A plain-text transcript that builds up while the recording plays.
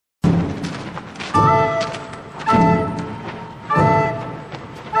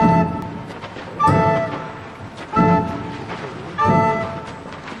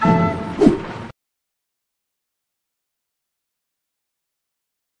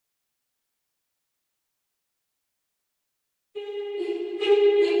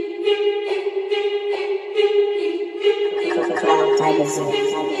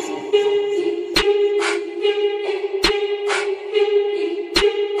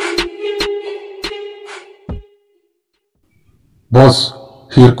Boss,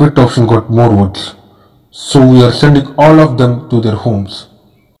 here quit option got more votes. So we are sending all of them to their homes.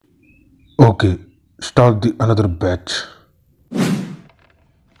 Okay, start the another batch.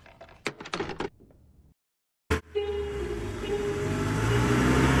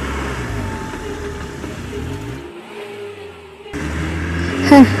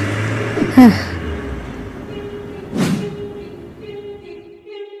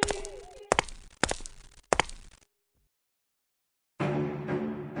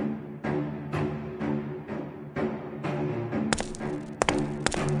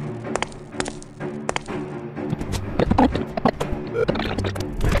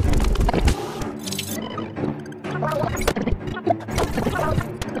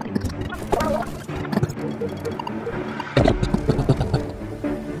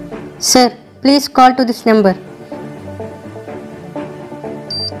 Sir, please call to this number.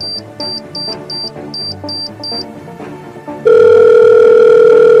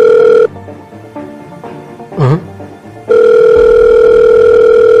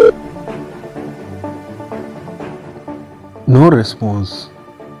 No response.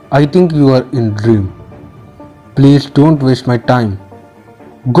 I think you are in dream. Please don't waste my time.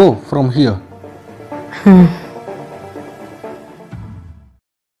 Go from here.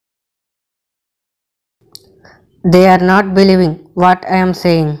 They are not believing what I am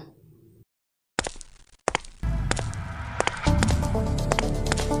saying.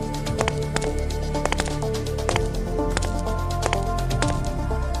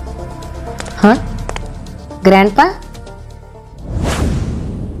 Huh? Grandpa?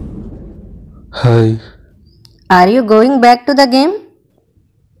 Hi. Are you going back to the game?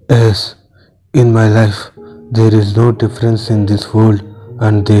 Yes, in my life, there is no difference in this world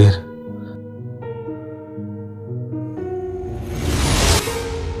and there.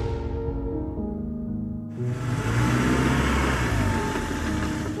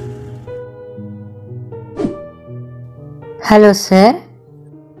 Hello, sir.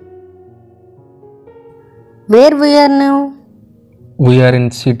 Where we are now? We are in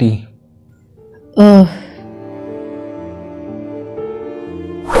city. Oh.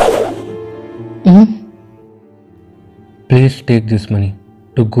 Please take this money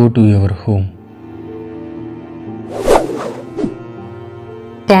to go to your home.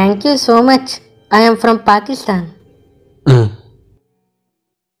 Thank you so much. I am from Pakistan.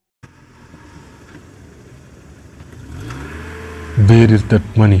 Where is that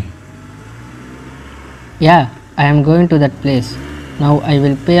money? Yeah, I am going to that place. Now I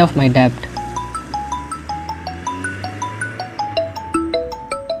will pay off my debt.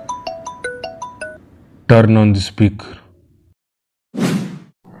 Turn on the speaker.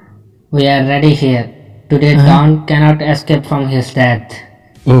 We are ready here. Today Don cannot escape from his death.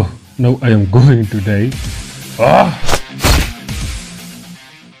 Oh, now I am going to die.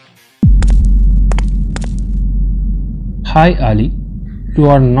 Hi Ali, you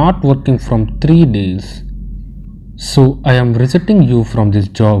are not working from 3 days. So I am resetting you from this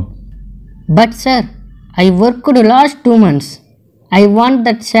job. But sir, I worked last 2 months. I want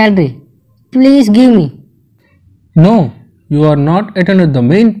that salary. Please give me. No, you are not attended the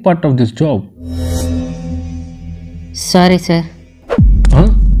main part of this job. Sorry sir. Huh?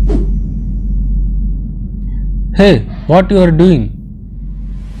 Hey, what you are doing?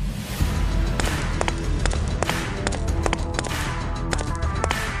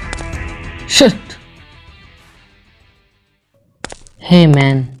 Shit! Hey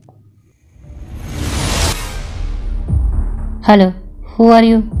man. Hello, who are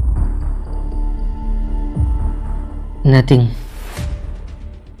you? Nothing.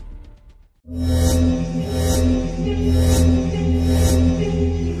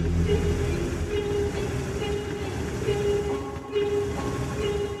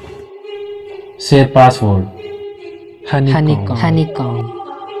 Say password. Honeycomb. Honeycomb.